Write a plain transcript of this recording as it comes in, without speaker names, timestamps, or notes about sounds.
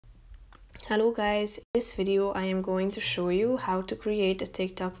Hello guys, in this video I am going to show you how to create a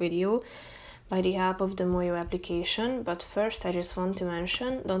TikTok video by the help of the Mojo application. But first I just want to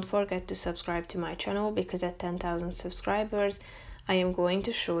mention, don't forget to subscribe to my channel, because at 10,000 subscribers I am going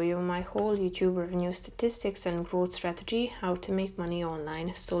to show you my whole YouTube revenue statistics and growth strategy, how to make money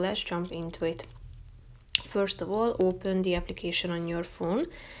online. So let's jump into it. First of all, open the application on your phone,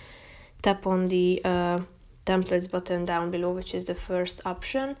 tap on the templates button down below, which is the first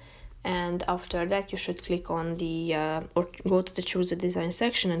option, and after that you should click on the or go to the choose a design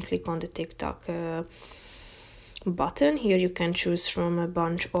section and click on the TikTok button. Here you can choose from a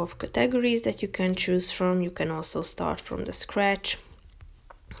bunch of categories that you can choose from. You can also start from the scratch.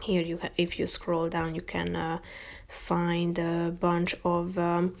 Here if you scroll down, you can find a bunch of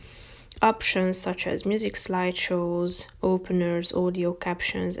options such as music slideshows, openers, audio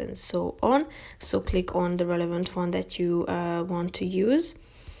captions, and so on. So click on the relevant one that you want to use,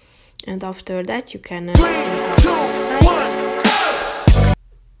 and after that you can see how it looks like.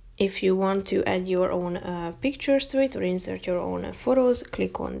 If you want to add your own pictures to it or insert your own photos,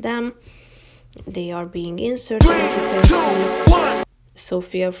 click on them. They are being inserted, as you can see. So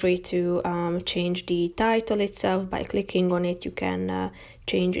feel free to change the title itself by clicking on it. You can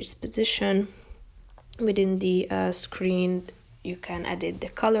change its position within the screen. You can edit the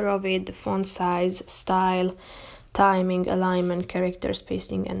color of it, the font size, style, timing, alignment, character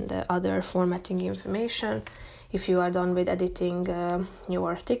spacing, and other formatting information. If you are done with editing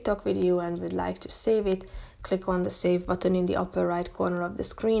your TikTok video and would like to save it, click on the save button in the upper right corner of the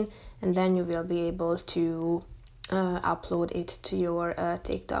screen, and then you will be able to upload it to your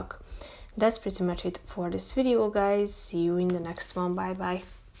TikTok. That's pretty much it for this video, guys. See you in the next one. Bye bye.